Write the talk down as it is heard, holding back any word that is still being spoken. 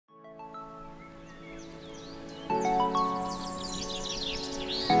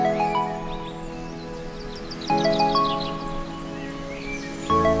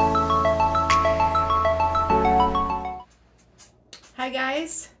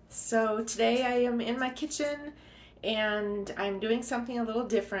guys, so today I am in my kitchen and I'm doing something a little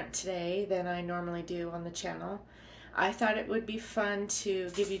different today than I normally do on the channel. I thought it would be fun to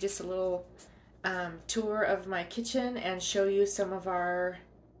give you just a little tour of my kitchen and show you some of our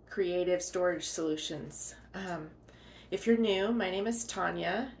creative storage solutions. If you're new, my name is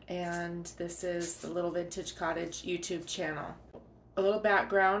Tanya and this is the Little Vintage Cottage YouTube channel. A little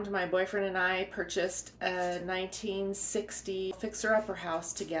background, my boyfriend and I purchased a 1960 fixer-upper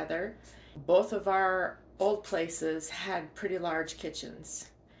house together. Both of our old places had pretty large kitchens.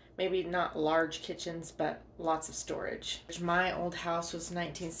 Maybe not large kitchens, but lots of storage. My old house was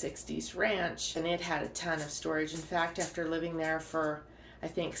 1960s ranch, and it had a ton of storage. In fact, after living there for, I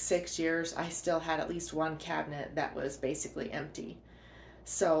think, 6 years, I still had at least one cabinet that was basically empty.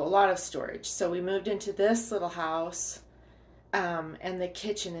 So a lot of storage. So we moved into this little house. And the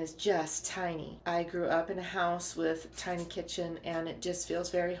kitchen is just tiny. I grew up in a house with a tiny kitchen and it just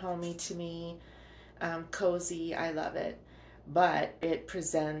feels very homey to me, cozy. I love it, but it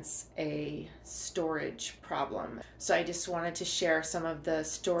presents a storage problem. So I just wanted to share some of the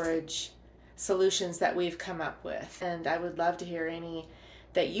storage solutions that we've come up with, and I would love to hear any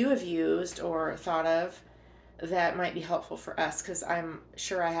that you have used or thought of that might be helpful for us, because I'm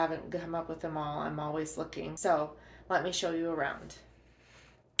sure I haven't come up with them all. I'm always looking. So let me show you around.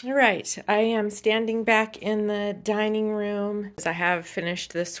 All right, I am standing back in the dining room. I have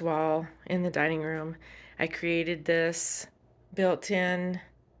finished this wall in the dining room. I created this built-in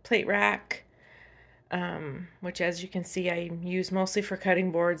plate rack, which, as you can see, I use mostly for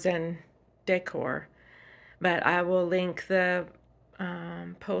cutting boards and decor. But I will link the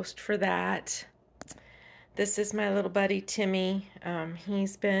post for that. This is my little buddy Timmy.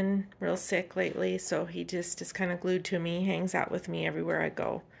 He's been real sick lately, so he just is kind of glued to me. He hangs out with me everywhere I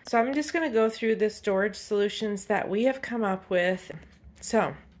go. So I'm just going to go through the storage solutions that we have come up with.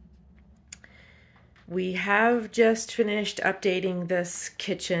 So we have just finished updating this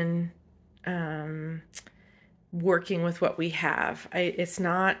kitchen, working with what we have.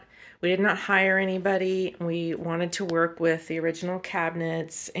 We did not hire anybody. We wanted to work with the original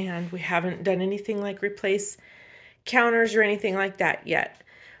cabinets, and we haven't done anything like replace counters or anything like that yet.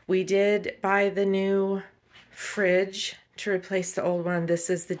 We did buy the new fridge to replace the old one.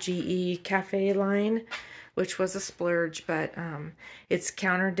 This is the GE Cafe line, which was a splurge, but it's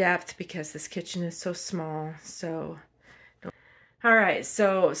counter depth because this kitchen is so small. So, all right,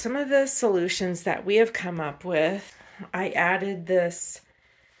 so some of the solutions that we have come up with, I added this.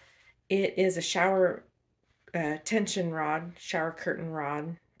 It is a shower tension rod, shower curtain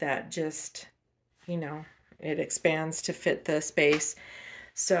rod that just, it expands to fit the space.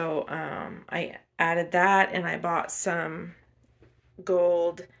 So I added that, and I bought some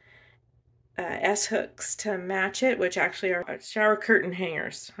gold S-hooks to match it, which actually are shower curtain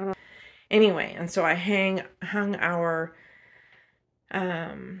hangers. Anyway, and so I hung our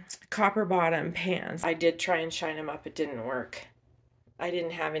copper bottom pans. I did try and shine them up. It didn't work. I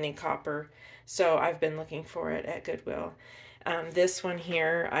didn't have any copper, so I've been looking for it at Goodwill. This one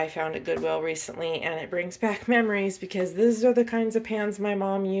here I found at Goodwill recently, and it brings back memories because these are the kinds of pans my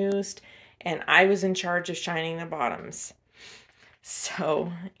mom used, and I was in charge of shining the bottoms.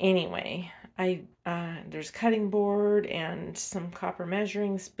 So anyway, there's a cutting board and some copper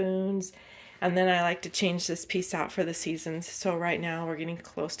measuring spoons, and then I like to change this piece out for the seasons. So right now we're getting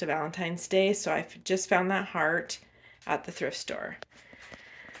close to Valentine's Day, so I just found that heart at the thrift store.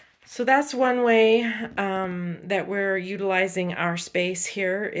 So that's one way that we're utilizing our space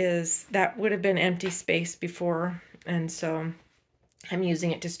here. Is that would have been empty space before, and so I'm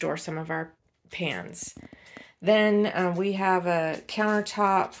using it to store some of our pans. Then we have a counter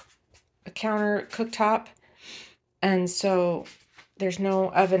cooktop, and so there's no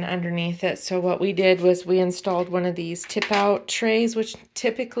oven underneath it. So what we did was we installed one of these tip-out trays, which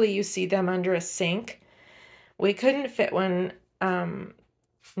typically you see them under a sink. We couldn't fit one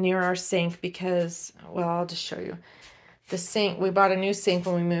near our sink because, well, I'll just show you. The sink, we bought a new sink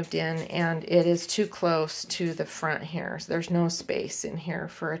when we moved in, and it is too close to the front here. So there's no space in here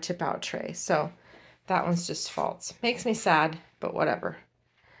for a tip-out tray. So that one's just false. Makes me sad, but whatever.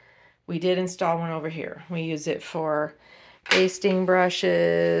 We did install one over here. We use it for basting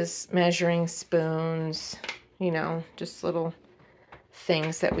brushes, measuring spoons, just little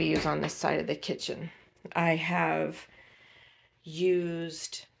things that we use on this side of the kitchen. I have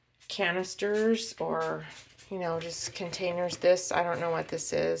used canisters or, just containers. I don't know what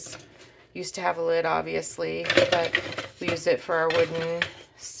this is. Used to have a lid, obviously, but we use it for our wooden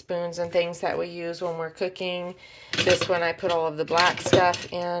spoons and things that we use when we're cooking. This one I put all of the black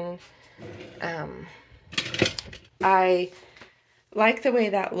stuff in. I like the way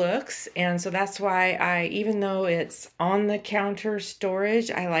that looks, and so that's why even though it's on the counter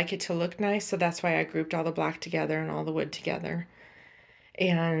storage, I like it to look nice, so that's why I grouped all the black together and all the wood together.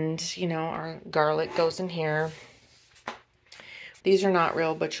 And, you know, our garlic goes in here. These are not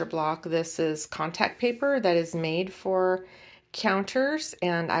real butcher block. This is contact paper that is made for counters,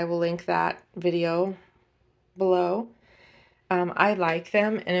 and I will link that video below. I like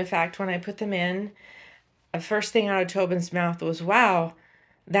them, and in fact, when I put them in, the first thing out of Tobin's mouth was, wow,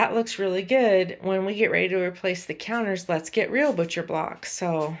 that looks really good. When we get ready to replace the counters, let's get real butcher blocks.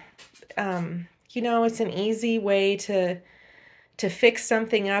 So, you know, it's an easy way to fix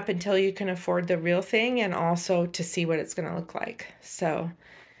something up until you can afford the real thing, and also to see what it's going to look like. So,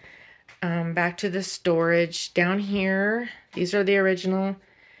 back to the storage. Down here, these are the original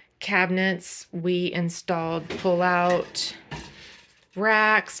cabinets. We installed pull-out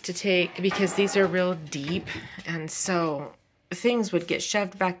racks to take, because these are real deep, and so things would get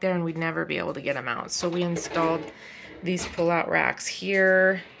shoved back there and we'd never be able to get them out. So we installed these pull-out racks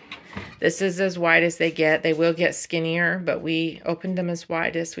here. This is as wide as they get. They will get skinnier, but we opened them as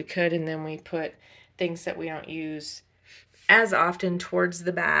wide as we could, and then we put things that we don't use as often towards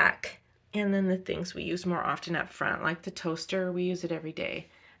the back, and then the things we use more often up front, like the toaster. We use it every day.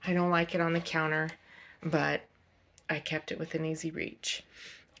 I don't like it on the counter, but I kept it within easy reach.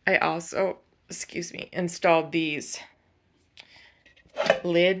 I also, installed these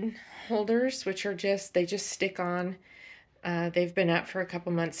lid holders, which are they just stick on. They've been up for a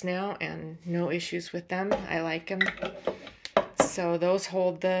couple months now and no issues with them. I like them. So those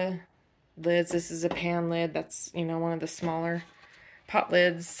hold the lids. This is a pan lid. That's, you know, one of the smaller pot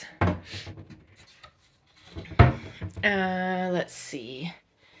lids. Let's see.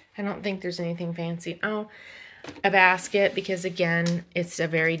 I don't think there's anything fancy. Oh, a basket, because again, it's a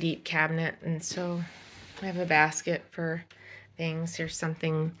very deep cabinet, and so I have a basket for things. Here's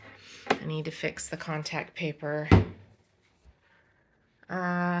something I need to fix, the contact paper.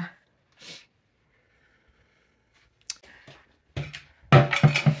 I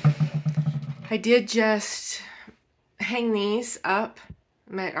did just hang these up,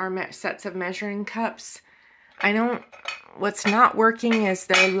 our sets of measuring cups. What's not working is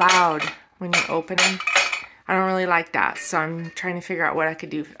they're loud when you open them. I don't really like that, so I'm trying to figure out what I could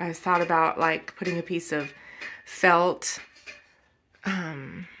do. I thought about like putting a piece of felt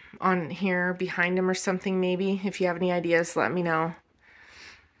on here behind them or something maybe. If you have any ideas, let me know.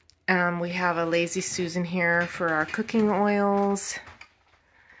 We have a Lazy Susan here for our cooking oils.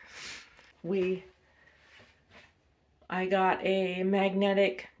 I got a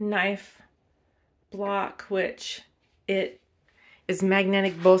magnetic knife block, which it is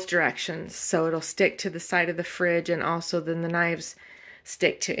magnetic both directions, so it'll stick to the side of the fridge, and also then the knives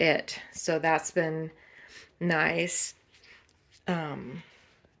stick to it. So that's been nice.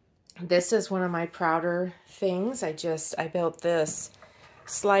 This is one of my prouder things. I built this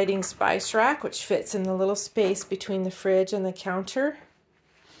sliding spice rack, which fits in the little space between the fridge and the counter.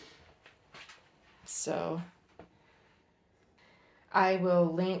 So I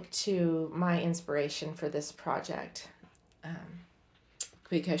will link to my inspiration for this project,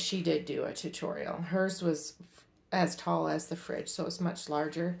 because she did do a tutorial. Hers was as tall as the fridge, so it's much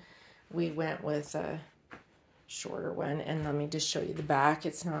larger. We went with a shorter one, and let me just show you the back.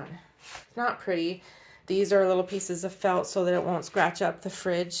 It's not pretty. These are little pieces of felt so that it won't scratch up the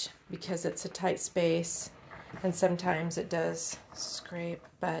fridge, because it's a tight space, and sometimes it does scrape,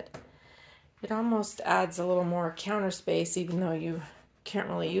 but it almost adds a little more counter space, even though you can't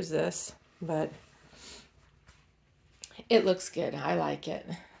really use this, but it looks good. I like it.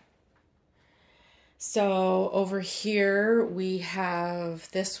 So over here we have,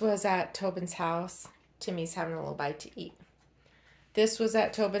 this was at Tobin's house. Timmy's having a little bite to eat. This was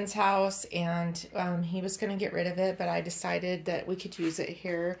at Tobin's house, and he was going to get rid of it, but I decided that we could use it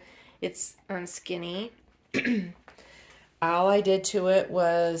here. It's unskinny. All I did to it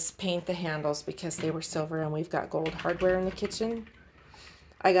was paint the handles because they were silver, and we've got gold hardware in the kitchen.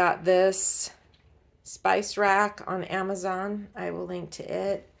 I got this spice rack on Amazon. I will link to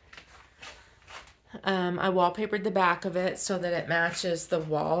it. I wallpapered the back of it so that it matches the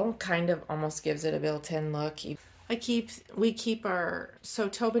wall, kind of almost gives it a built-in look. So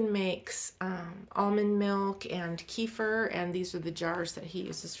Tobin makes almond milk and kefir, and these are the jars that he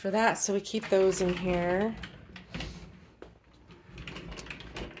uses for that. So we keep those in here.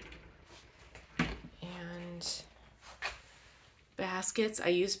 And baskets. I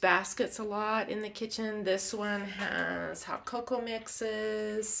use baskets a lot in the kitchen. This one has hot cocoa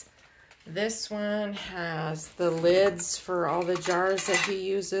mixes. This one has the lids for all the jars that he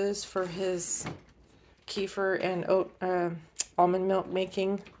uses for his kefir and oat almond milk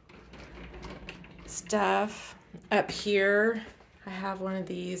making stuff. Up here I have one of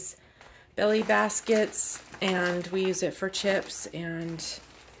these belly baskets, and we use it for chips and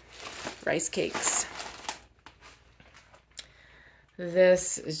rice cakes.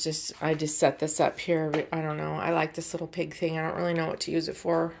 This is just, I just set this up here. I don't know. I like this little pig thing. I don't really know what to use it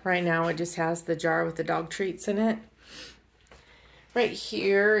for. Right now it just has the jar with the dog treats in it. Right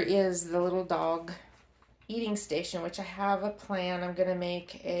here is the little dog eating station, which I have a plan. I'm going to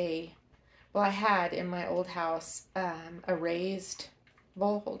make a, well, I had in my old house a raised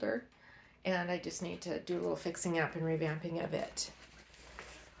bowl holder, and I just need to do a little fixing up and revamping of it.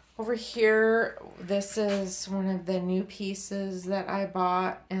 Over here, this is one of the new pieces that I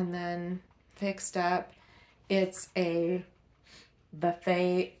bought and then fixed up. It's a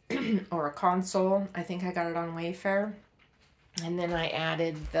buffet or a console. I think I got it on Wayfair. And then I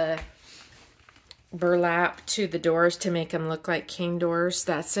added the burlap to the doors to make them look like cane doors.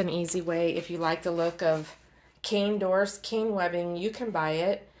 That's an easy way. If you like the look of cane doors, cane webbing, you can buy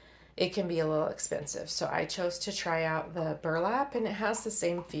it. It can be a little expensive. So I chose to try out the burlap, and it has the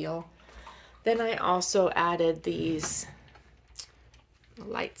same feel. Then I also added these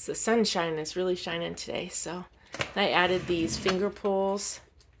lights. The sunshine is really shining today, so I added these finger pulls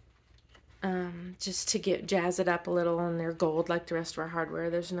just to jazz it up a little, and they're gold like the rest of our hardware.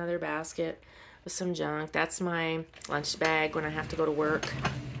 There's another basket with some junk. That's my lunch bag when I have to go to work.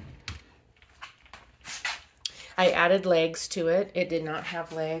 I added legs to it. It did not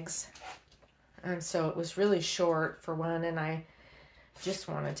have legs, and so it was really short for one, and I just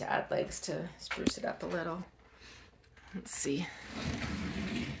wanted to add legs to spruce it up a little. Let's see.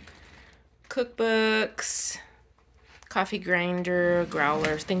 Cookbooks, coffee grinder,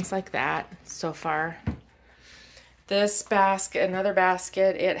 growlers, things like that so far. This basket, another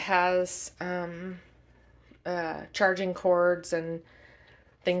basket, it has charging cords and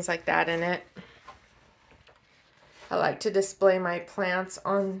things like that in it. I like to display my plants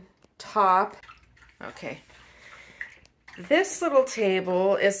on top. Okay. This little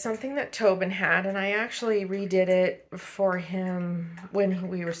table is something that Tobin had, and I actually redid it for him when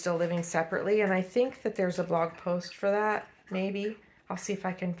we were still living separately, and I think that there's a blog post for that, maybe. I'll see if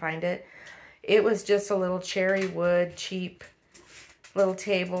I can find it. It was just a little cherry wood, cheap little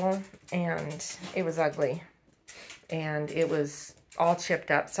table, and it was ugly, and it was all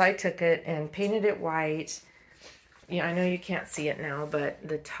chipped up. So I took it and painted it white. Yeah, I know you can't see it now, but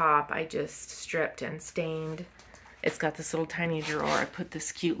the top I just stripped and stained. It's got this little tiny drawer. I put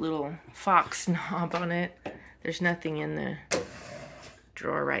this cute little fox knob on it. There's nothing in the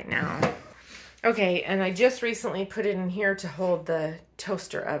drawer right now. Okay, and I just recently put it in here to hold the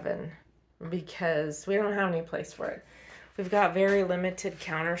toaster oven because we don't have any place for it. We've got very limited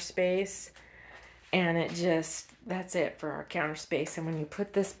counter space, and it just, that's it for our counter space. And when you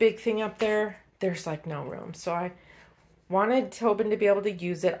put this big thing up there, there's like no room. So I wanted Tobin to be able to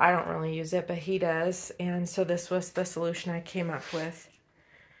use it. I don't really use it, but he does. And so this was the solution I came up with.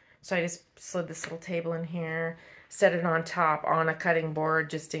 So I just slid this little table in here, set it on top on a cutting board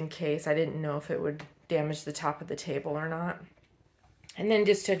just in case. I didn't know if it would damage the top of the table or not. And then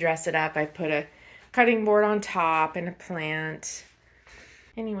just to dress it up, I put a cutting board on top and a plant.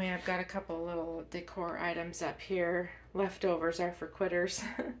 Anyway, I've got a couple little decor items up here. Leftovers are for quitters.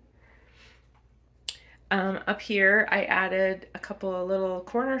 Up here, I added a couple of little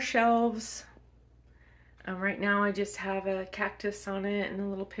corner shelves. Right now, I just have a cactus on it and a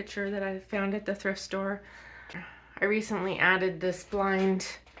little picture that I found at the thrift store. I recently added this blind.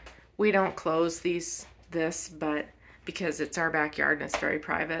 We don't close this, but because it's our backyard and it's very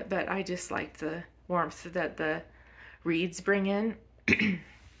private, but I just like the warmth that the reeds bring in.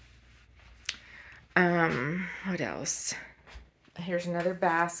 What else? Here's another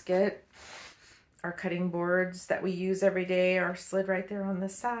basket. Our cutting boards that we use every day are slid right there on the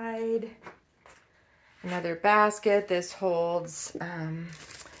side. Another basket. This holds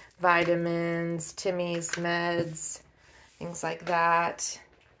vitamins, Timmy's meds, things like that.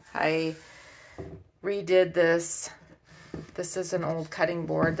 I redid this. This is an old cutting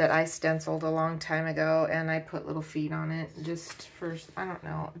board that I stenciled a long time ago, and I put little feet on it just for, I don't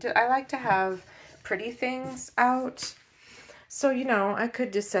know. I like to have pretty things out. So, you know, I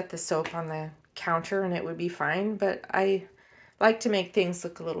could just set the soap on the counter and it would be fine, but I like to make things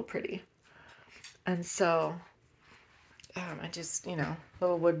look a little pretty. And so I just, you know,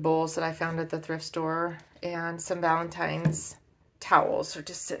 little wood bowls that I found at the thrift store and some Valentine's towels are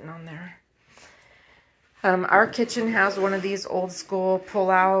just sitting on there. Our kitchen has one of these old school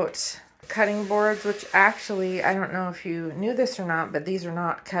pull-out cutting boards, which actually, I don't know if you knew this or not, but these are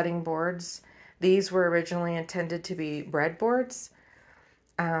not cutting boards. These were originally intended to be breadboards.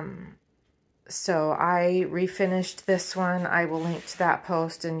 So I refinished this one. I will link to that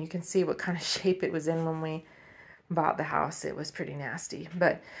post, and you can see what kind of shape it was in when we bought the house. It was pretty nasty.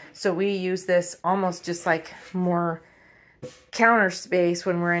 But so we use this almost just like more counter space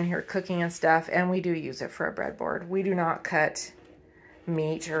when we're in here cooking and stuff, and we do use it for a breadboard. We do not cut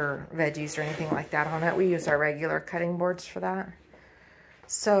meat or veggies or anything like that on it. We use our regular cutting boards for that.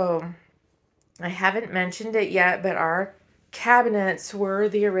 So I haven't mentioned it yet, but our cabinets were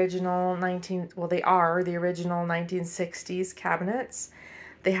the original they are the original 1960s cabinets.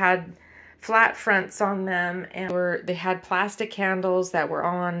 They had flat fronts on them, and they had plastic handles that were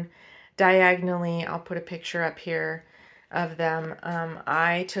on diagonally. I'll put a picture up here of them.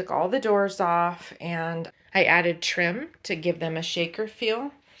 I took all the doors off and I added trim to give them a shaker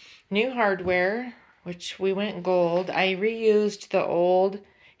feel. New hardware, which we went gold. I reused the old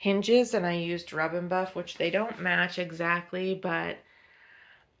hinges and I used Rub and Buff, which they don't match exactly, but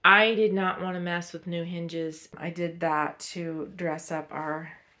I did not want to mess with new hinges. I did that to dress up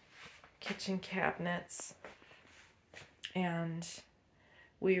our kitchen cabinets, and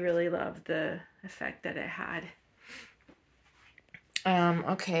we really loved the effect that it had.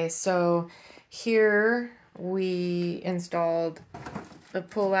 Okay, so here we installed the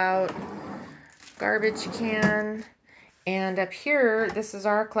pull-out garbage can, and up here, this is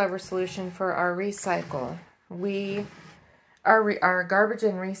our clever solution for our recycle. Our garbage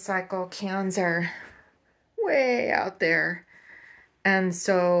and recycle cans are way out there, and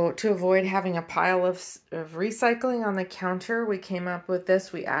so to avoid having a pile of recycling on the counter, we came up with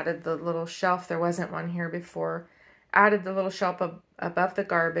this. We added the little shelf. There wasn't one here before. Added the little shelf above the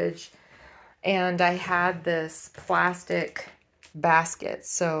garbage, and I had this plastic basket.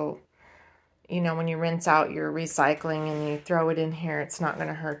 So, you know, when you rinse out your recycling and you throw it in here, it's not going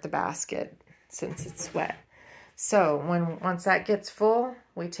to hurt the basket since it's wet. So once that gets full,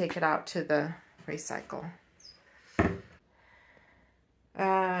 we take it out to the recycle.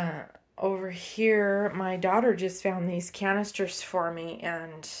 Over here, my daughter just found these canisters for me,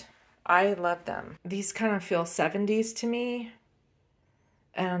 and I love them. These kind of feel 70s to me,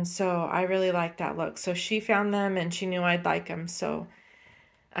 and so I really like that look. So she found them, and she knew I'd like them, so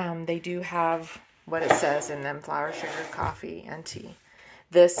they do have what it says in them: flour, sugar, coffee, and tea.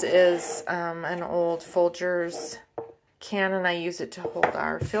 This is an old Folgers can, and I use it to hold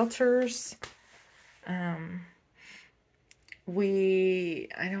our filters.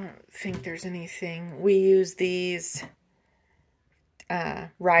 I don't think there's anything. We use these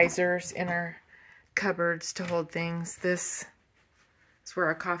risers in our cupboards to hold things. This is where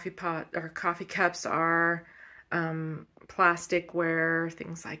our coffee cups are, plasticware,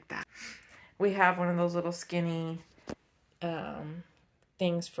 things like that. We have one of those little skinny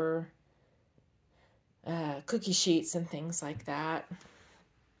things for cookie sheets and things like that.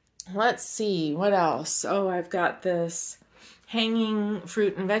 Let's see, what else? Oh, I've got this hanging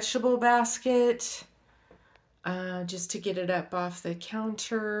fruit and vegetable basket, just to get it up off the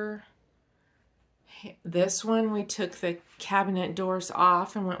counter. This one, we took the cabinet doors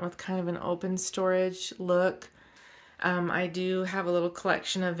off and went with kind of an open storage look. I do have a little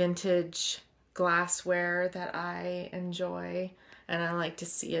collection of vintage glassware that I enjoy, and I like to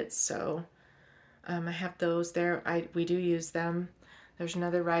see it, so I have those there. We do use them. There's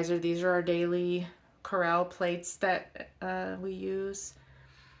another riser. These are our daily Corral plates that we use.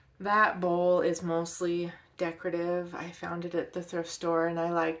 That bowl is mostly decorative. I found it at the thrift store, and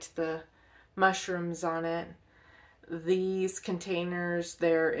I liked the mushrooms on it. These containers,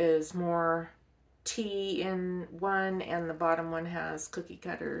 there is more tea in one, and the bottom one has cookie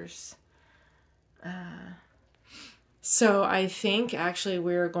cutters. So I think actually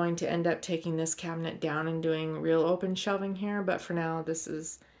we're going to end up taking this cabinet down and doing real open shelving here, but for now this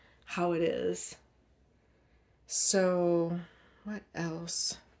is how it is. So what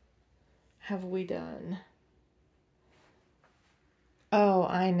else have we done? Oh,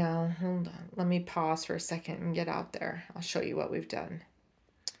 I know. Hold on. Let me pause for a second and get out there. I'll show you what we've done.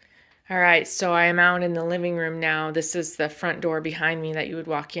 All right, so I am out in the living room now. This is the front door behind me that you would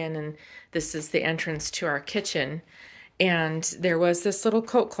walk in, and this is the entrance to our kitchen. And there was this little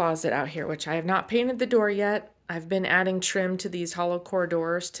coat closet out here, which I have not painted the door yet. I've been adding trim to these hollow core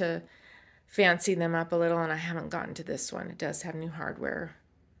doors to fancy them up a little, and I haven't gotten to this one. It does have new hardware,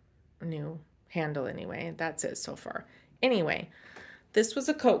 new handle anyway. That's it so far. Anyway, this was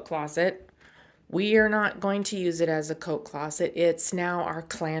a coat closet. We are not going to use it as a coat closet. It's now our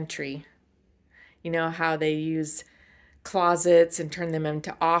clantry. You know how they use closets and turn them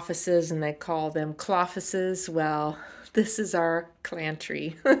into offices and they call them cloffices? Well, this is our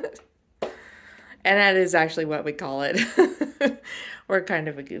clantry. And that is actually what we call it. We're kind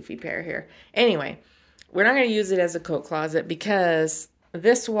of a goofy pair here. Anyway, we're not going to use it as a coat closet because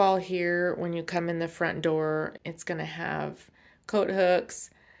this wall here, when you come in the front door, it's going to have coat hooks.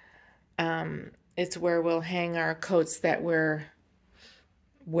 It's where we'll hang our coats that we're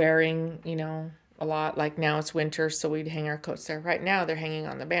wearing, you know, a lot. Like now it's winter, so we'd hang our coats there. Right now they're hanging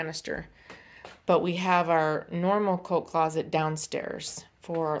on the banister. But we have our normal coat closet downstairs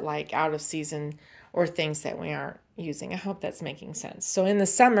for like out of season or things that we aren't using. I hope that's making sense. So in the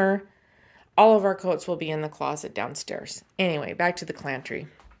summer, all of our coats will be in the closet downstairs. Anyway, back to the Clantree.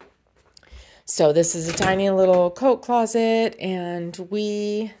 So this is a tiny little coat closet, and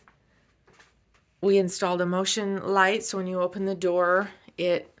we installed a motion light, so when you open the door,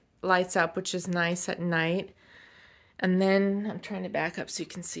 it lights up, which is nice at night. And then I'm trying to back up so you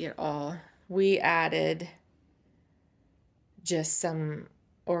can see it all. We added just some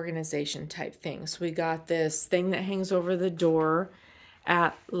organization type things. We got this thing that hangs over the door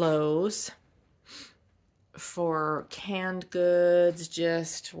at Lowe's for canned goods,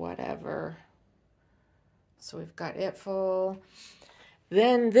 just whatever. So we've got it full.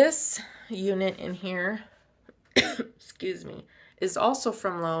 Then this unit in here, excuse me, is also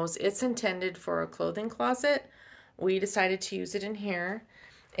from Lowe's. It's intended for a clothing closet. We decided to use it in here.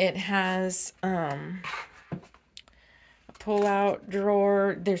 It has a pull-out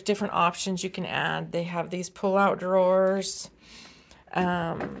drawer. There's different options you can add. They have these pull-out drawers,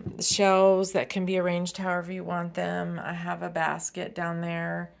 shelves that can be arranged however you want them. I have a basket down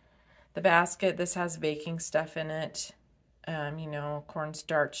there. The basket, this has baking stuff in it. You know,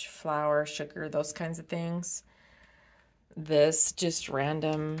 cornstarch, flour, sugar, those kinds of things. This, just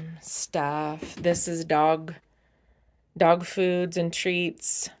random stuff. This is dog foods and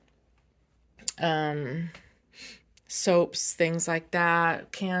treats, soaps, things like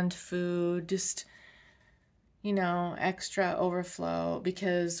that, canned food, just, you know, extra overflow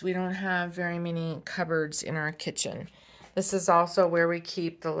because we don't have very many cupboards in our kitchen. This is also where we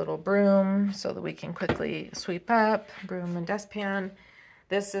keep the little broom so that we can quickly sweep up, broom and dustpan.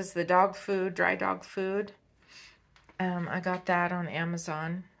 This is the dog food, dry dog food. I got that on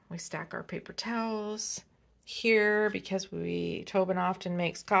Amazon. We stack our paper towels here because Tobin often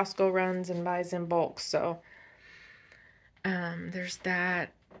makes Costco runs and buys in bulk. So there's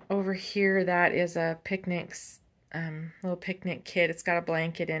that. Over here, that is a little picnic kit. It's got a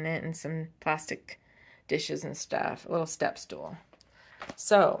blanket in it and some plastic dishes and stuff, a little step stool.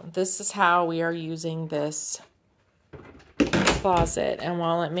 So this is how we are using this closet. And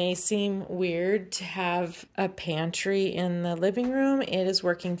while it may seem weird to have a pantry in the living room, it is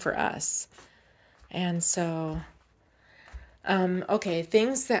working for us. And so, okay,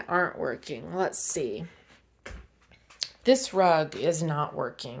 things that aren't working. Let's see. This rug is not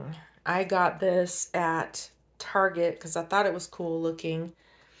working. I got this at Target because I thought it was cool looking.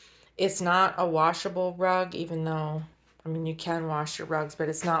 It's not a washable rug, even though, I mean, you can wash your rugs, but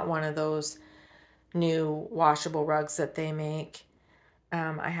it's not one of those new washable rugs that they make.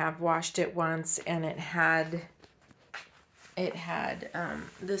 I have washed it once, and it had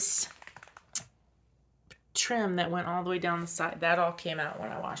this trim that went all the way down the side. That all came out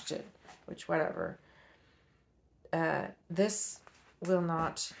when I washed it, which whatever. This will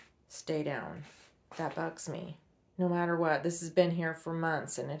not stay down. That bugs me. No matter what. This has been here for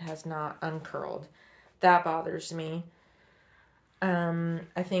months and it has not uncurled. That bothers me.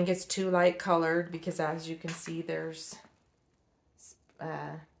 I think it's too light colored because as you can see there's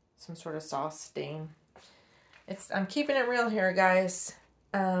some sort of sauce stain. I'm keeping it real here, guys.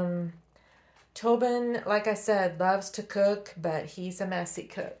 Tobin, like I said, loves to cook, but he's a messy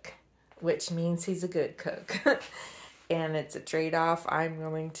cook, which means he's a good cook. And it's a trade-off I'm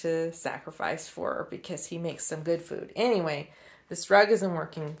willing to sacrifice for because he makes some good food. Anyway, this rug isn't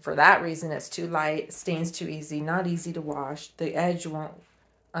working for that reason. It's too light, stains too easy, not easy to wash. The edge won't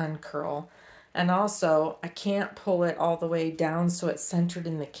uncurl. And also, I can't pull it all the way down so it's centered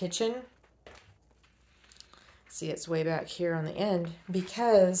in the kitchen. See, it's way back here on the end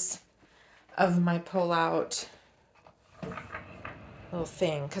because of my pull-out little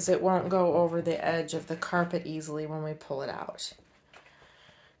thing, because it won't go over the edge of the carpet easily when we pull it out.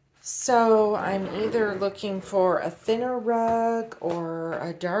 So I'm either looking for a thinner rug or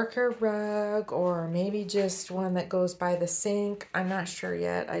a darker rug or maybe just one that goes by the sink. I'm not sure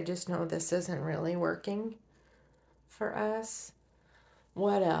yet. I just know this isn't really working for us.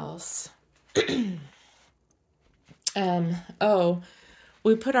 What else? Oh,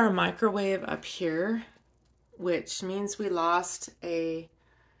 we put our microwave up here, which means we lost a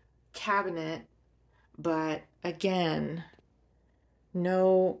cabinet, but again,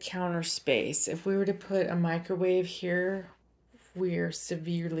 no counter space. If we were to put a microwave here, we're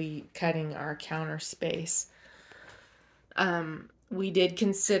severely cutting our counter space. We did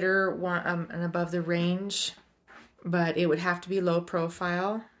consider an above the range, but it would have to be low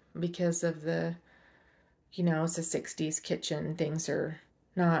profile because of the, you know, it's a 60s kitchen. Things are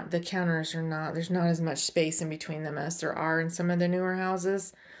not, the counters are not, there's not as much space in between them as there are in some of the newer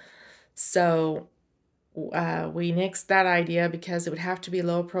houses. So we nixed that idea because it would have to be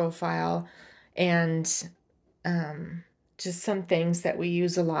low profile, and just some things that we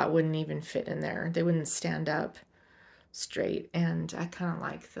use a lot wouldn't even fit in there. They wouldn't stand up straight, and I kind of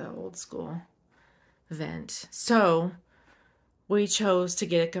like the old school vent. So we chose to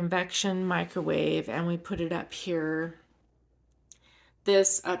get a convection microwave, and we put it up here.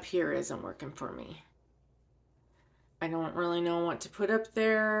 This up here isn't working for me. I don't really know what to put up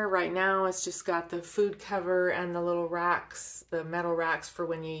there. Right now it's just got the food cover and the little racks, the metal racks for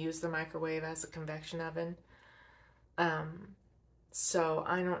when you use the microwave as a convection oven. So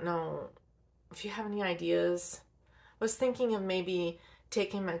I don't know if you have any ideas. I was thinking of maybe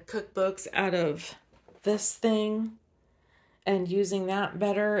taking my cookbooks out of this thing and using that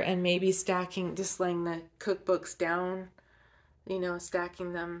better, and maybe stacking, just laying the cookbooks down, you know,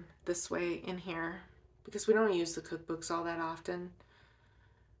 stacking them this way in here, because we don't use the cookbooks all that often.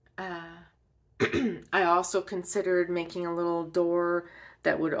 I also considered making a little door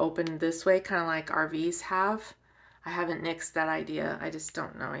that would open this way, kind of like RVs have. I haven't nixed that idea. I just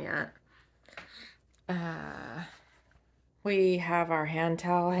don't know yet. We have our hand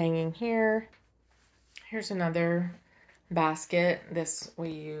towel hanging here. Here's another basket. This,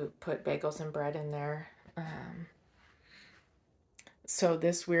 we put bagels and bread in there. So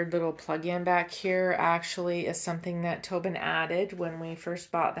this weird little plug-in back here actually is something that Tobin added when we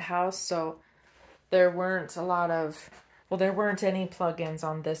first bought the house. So there weren't a lot of, well, there weren't any plug-ins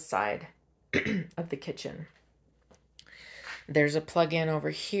on this side of the kitchen. There's a plug-in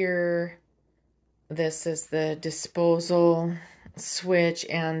over here. This is the disposal switch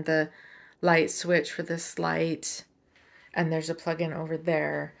and the light switch for this light. And there's a plug-in over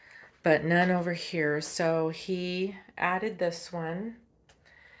there, but none over here. So he added this one.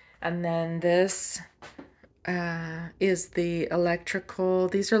 And then this is the electrical.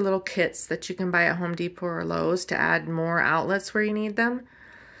 These are little kits that you can buy at Home Depot or Lowe's to add more outlets where you need them.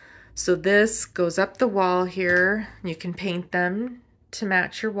 So this goes up the wall here. You can paint them to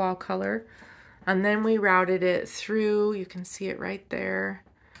match your wall color. And then we routed it through, you can see it right there,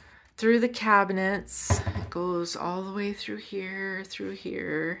 through the cabinets. It goes all the way through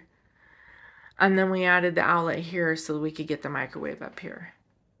here, and then we added the outlet here so that we could get the microwave up here.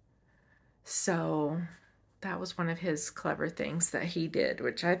 So that was one of his clever things that he did,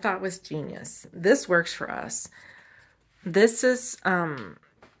 which I thought was genius. This works for us. This is,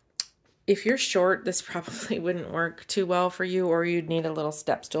 if you're short, this probably wouldn't work too well for you, or you'd need a little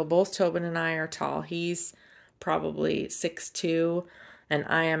step stool. Both Tobin and I are tall. He's probably 6'2", and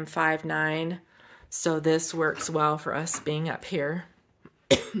I am 5'9", so this works well for us being up here.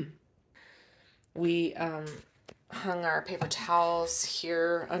 We hung our paper towels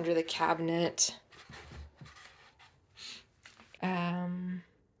here under the cabinet.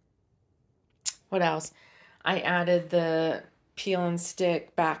 What else? I added the peel and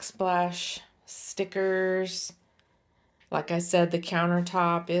stick backsplash stickers. Like I said, the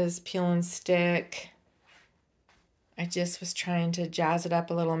countertop is peel and stick. I just was trying to jazz it up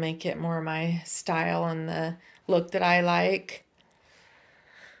a little, make it more my style and the look that I like.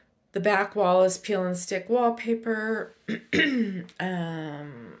 The back wall is peel and stick wallpaper.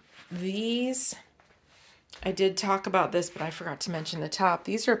 These, I did talk about this, but I forgot to mention the top.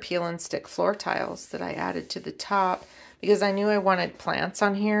 These are peel and stick floor tiles that I added to the top because I knew I wanted plants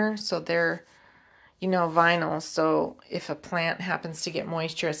on here. So they're, you know, vinyl. So if a plant happens to get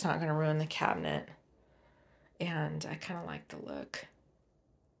moisture, it's not going to ruin the cabinet. And I kind of like the look.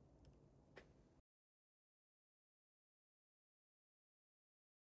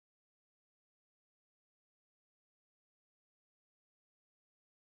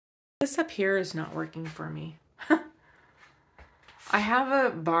 This up here is not working for me. I have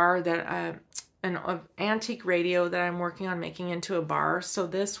a bar that, an antique radio that I'm working on making into a bar. So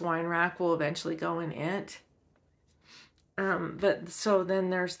this wine rack will eventually go in it. But so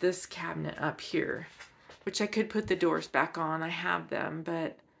then there's this cabinet up here, which I could put the doors back on. I have them,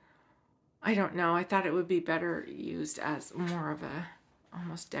 but I don't know. I thought it would be better used as more of a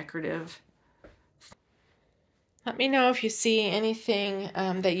almost decorative. Let me know if you see anything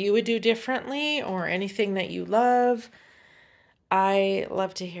that you would do differently or anything that you love. I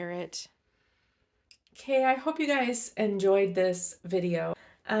love to hear it. Okay, I hope you guys enjoyed this video.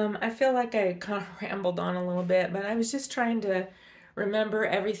 I feel like I kind of rambled on a little bit, but I was just trying to remember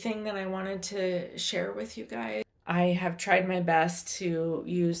everything that I wanted to share with you guys. I have tried my best to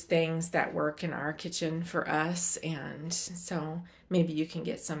use things that work in our kitchen for us, and so maybe you can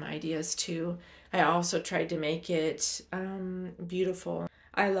get some ideas too. I also tried to make it beautiful.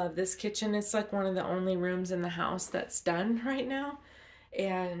 I love this kitchen. It's like one of the only rooms in the house that's done right now,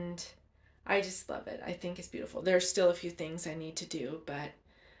 and I just love it. I think it's beautiful. There's still a few things I need to do, but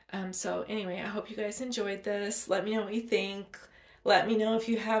so anyway, I hope you guys enjoyed this. Let me know what you think. Let me know if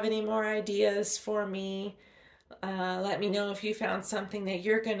you have any more ideas for me. Let me know if you found something that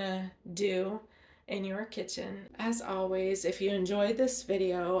you're gonna do in your kitchen. As always, if you enjoyed this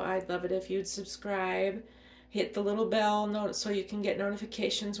video, I'd love it if you'd subscribe, hit the little bell note so you can get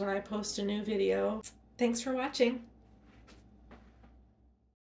notifications when I post a new video. Thanks for watching.